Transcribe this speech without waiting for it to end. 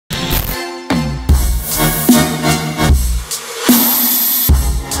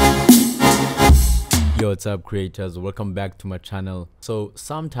Yo, what's up creators, welcome back to my channel. So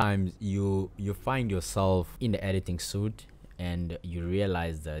sometimes you find yourself in the editing suite and you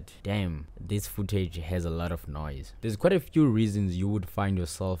realize that damn, this footage has a lot of noise. There's quite a few reasons you would find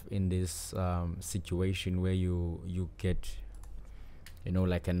yourself in this situation where you get, you know,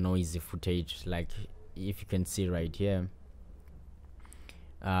 like a noisy footage. Like if you can see right here,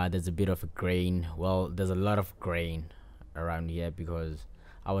 there's a bit of a grain. Well, there's a lot of grain around here because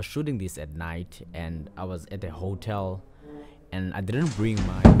I was shooting this at night and I was at a hotel and I didn't bring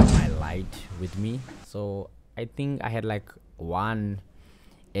my light with me, so I think I had like one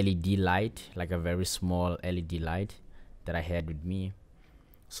LED light, like a very small LED light that I had with me,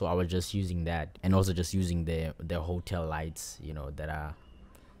 so I was just using that and also just using the hotel lights, you know, that are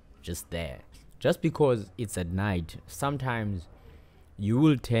just there. Just because it's at night, sometimes you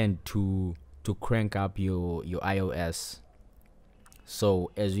will tend to crank up your iOS.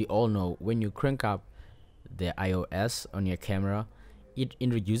 So as we all know, when you crank up the iOS on your camera, it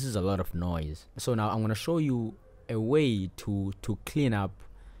introduces a lot of noise. So now I'm going to show you a way to clean up,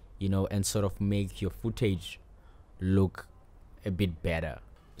 you know, and sort of make your footage look a bit better.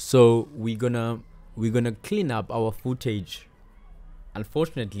 So we're gonna clean up our footage,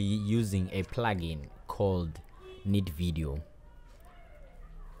 unfortunately, using a plugin called Video.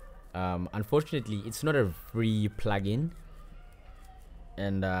 Unfortunately, it's not a free plugin,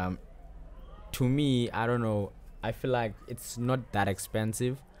 and to me, I don't know, I feel like it's not that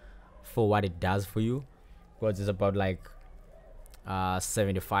expensive for what it does for you, because it's about like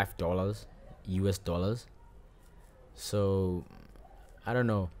 $75 US dollars. So I don't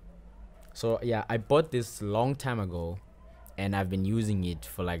know. So yeah, I bought this long time ago and I've been using it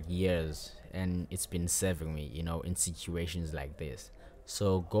for like years, and it's been saving me, you know, in situations like this.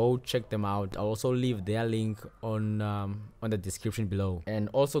 So go check them out. I'll also leave their link on the description below. And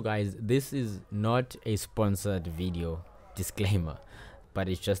also guys, this is not a sponsored video, disclaimer, but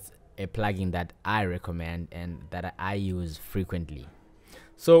it's just a plugin that I recommend and that I use frequently.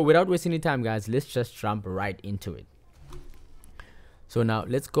 So without wasting any time guys, let's just jump right into it. So now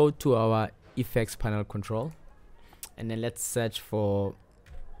let's go to our effects panel control and then let's search for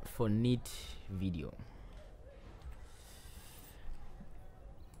Video.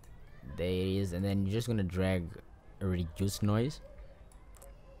 There it is, and then you're just gonna drag a reduce noise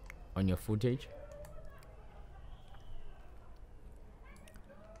on your footage.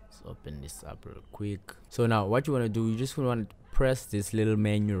 Let's open this up real quick. So now what you want to do, you just want to press this little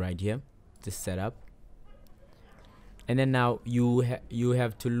menu right here, this setup, and then now you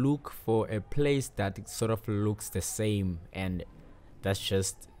have to look for a place that sort of looks the same and that's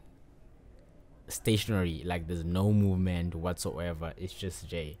just stationary, like there's no movement whatsoever. It's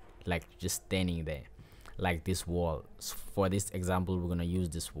just like just standing there, like this wall. So for this example, we're gonna use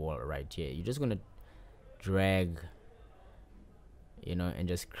this wall right here. You're just gonna drag, you know, and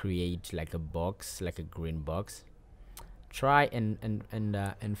just create like a box, like a green box. Try and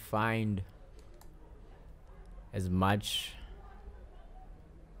find as much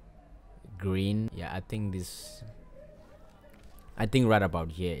green. Yeah, I think right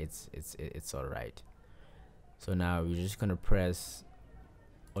about here it's all right. So now we're just gonna press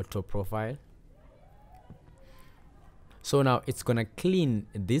auto profile. So now it's gonna clean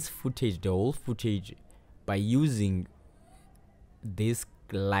this footage, the whole footage, by using this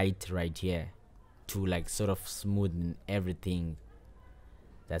light right here to like sort of smoothen everything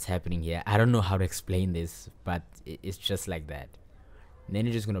that's happening here. I don't know how to explain this, but it's just like that. And then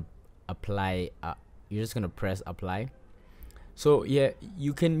you're just gonna apply, you're just gonna press apply. So yeah,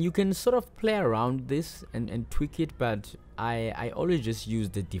 you can sort of play around this and tweak it, but I always just use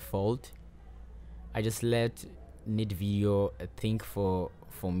the default. I just let Video think for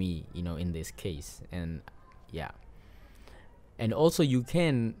me, you know, in this case. And yeah, and also you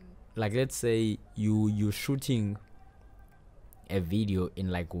can, like, let's say you're shooting a video in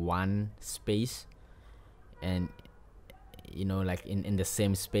like one space, and you know, like in the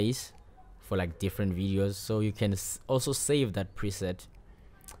same space for like different videos, so you can also save that preset,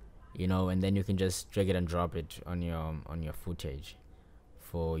 you know, and then you can just drag it and drop it on your footage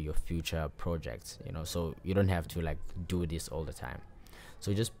for your future projects, you know, so you don't have to like do this all the time.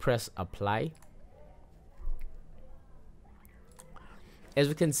 So just press apply. As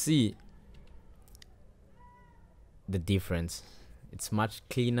we can see the difference, it's much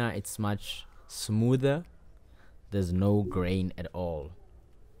cleaner, it's much smoother, there's no grain at all.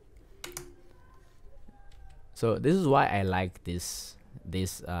 So this is why I like this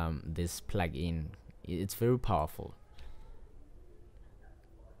plugin. It's very powerful.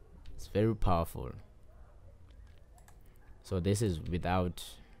 It's very powerful. So this is without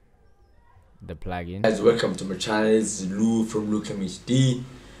the plugin. Guys, welcome to my channel. It's Lou from LuUCAMHD.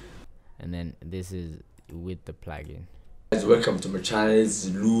 And then this is with the plugin. Guys, welcome to my channel. It's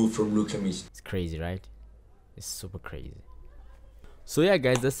Lou from LuUCAMHD. It's crazy, right? It's super crazy. So yeah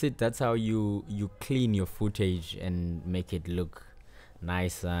guys, that's it. That's how you clean your footage and make it look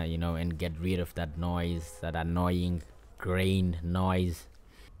nicer, you know, and get rid of that noise, that annoying grain noise.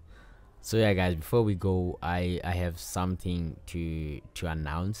 So yeah guys, before we go, I have something to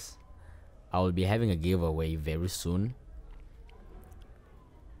announce. I will be having a giveaway very soon,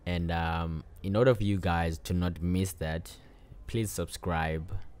 and in order for you guys to not miss that, please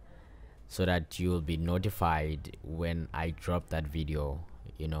subscribe so that you will be notified when I drop that video,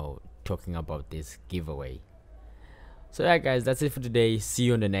 you know, talking about this giveaway. So yeah guys, that's it for today. See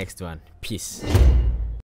you on the next one. Peace.